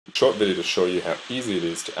Short video to show you how easy it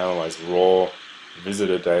is to analyze raw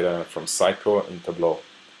visitor data from SiteCore in Tableau.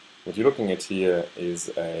 What you're looking at here is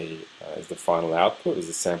the final output, is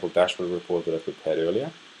a sample dashboard report that I prepared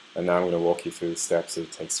earlier, and now I'm going to walk you through the steps that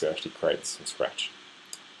it takes to actually create this from scratch.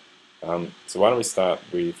 So why don't we start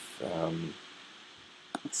with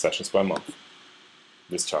sessions by month,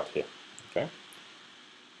 this chart here. Okay,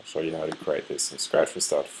 I'll show you how to create this from scratch. We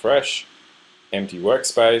start fresh, empty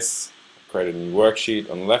workspace. Create a new worksheet.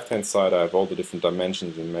 On the left hand side I have all the different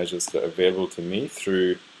dimensions and measures that are available to me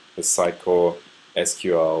through the SiteCore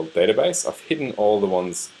SQL database. I've hidden all the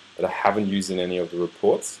ones that I haven't used in any of the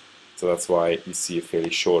reports, so that's why you see a fairly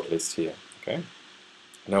short list here. Okay.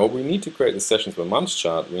 Now what we need to create the sessions per month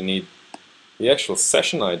chart, we need the actual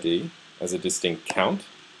session ID as a distinct count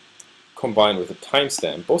combined with a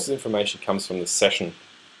timestamp. Both this information comes from the session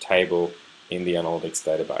table in the analytics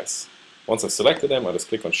database. Once I've selected them, I just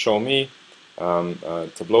click on Show Me.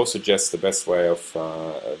 Tableau suggests the best way of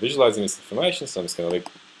visualizing this information, so I'm just going to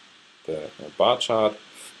click the bar chart.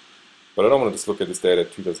 But I don't want to just look at this data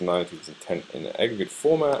 2009 2010 in an aggregate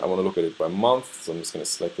format. I want to look at it by month, so I'm just going to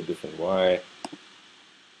select a different way.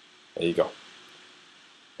 There you go.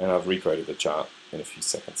 And I've recreated the chart in a few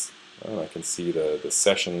seconds. And I can see the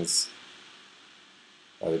sessions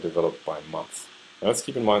that are developed by month. Now let's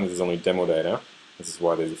keep in mind this is only demo data. This is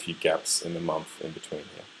why there's a few gaps in the month in between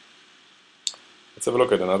here. Let's have a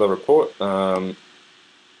look at another report.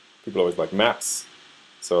 People always like maps.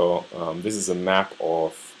 So this is a map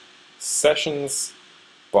of sessions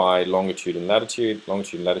by longitude and latitude.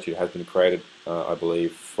 Longitude and latitude has been created, I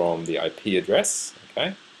believe, from the IP address.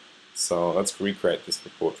 Okay. So let's recreate this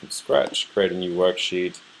report from scratch. Create a new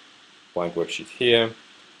worksheet, blank worksheet here.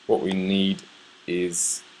 What we need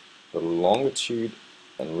is the longitude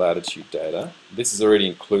and latitude data. This is already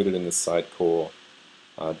included in the SiteCore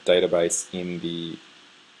database in the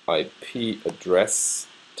IP address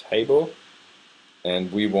table,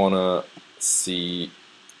 and we want to see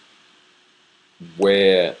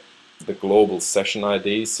where the global session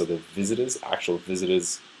IDs, so the visitors, actual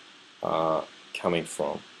visitors, are coming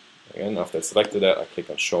from. Again, after I selected that, I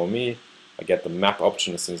click on Show Me. I get the map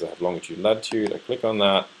option as soon as I have longitude and latitude. I click on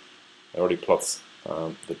that. It already plots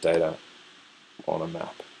the data on a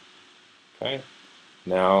map. Okay.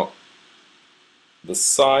 Now, the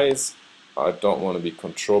size, I don't want to be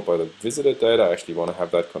controlled by the visitor data. I actually want to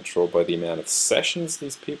have that controlled by the amount of sessions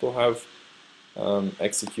these people have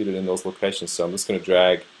executed in those locations. So I'm just going to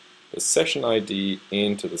drag the session ID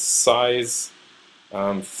into the size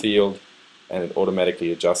field, and it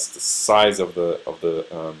automatically adjusts the size of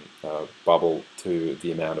the bubble to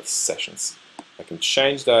the amount of sessions. I can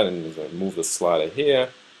change that and move the slider here,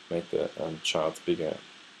 make the charts bigger.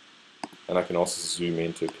 And I can also zoom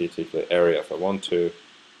into a particular area if I want to,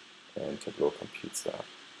 and Tableau computes that.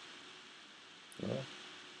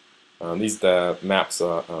 These maps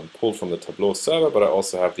are pulled from the Tableau server, but I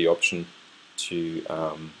also have the option to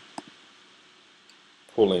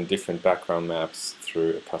pull in different background maps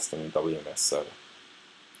through a custom WMS server.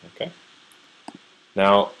 Okay.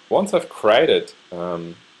 Now, once I've created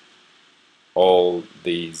all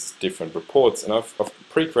these different reports, and I've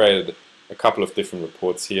pre-created a couple of different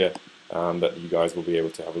reports here that you guys will be able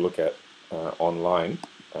to have a look at online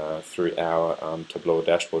through our Tableau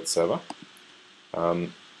dashboard server.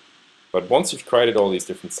 But once you've created all these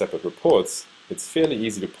different separate reports, it's fairly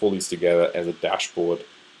easy to pull these together as a dashboard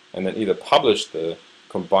and then either publish the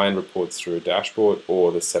combined reports through a dashboard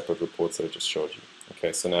or the separate reports that I just showed you.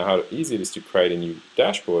 Okay, so now how easy it is to create a new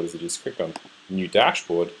dashboard is you just click on New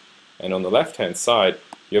Dashboard, and on the left hand side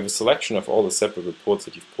you have a selection of all the separate reports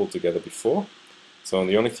that you've pulled together before. So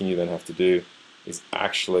the only thing you then have to do is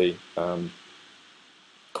actually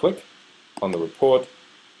click on the report,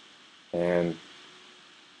 and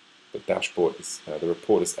the dashboard is the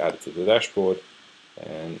report is added to the dashboard,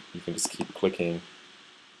 and you can just keep clicking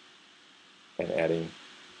and adding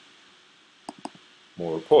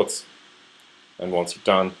more reports. And once you're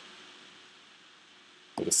done,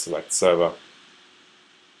 you just select Server,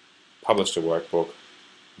 publish the workbook,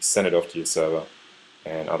 you send it off to your server,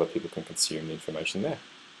 and other people can consume the information there.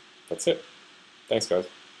 That's it. Thanks, guys.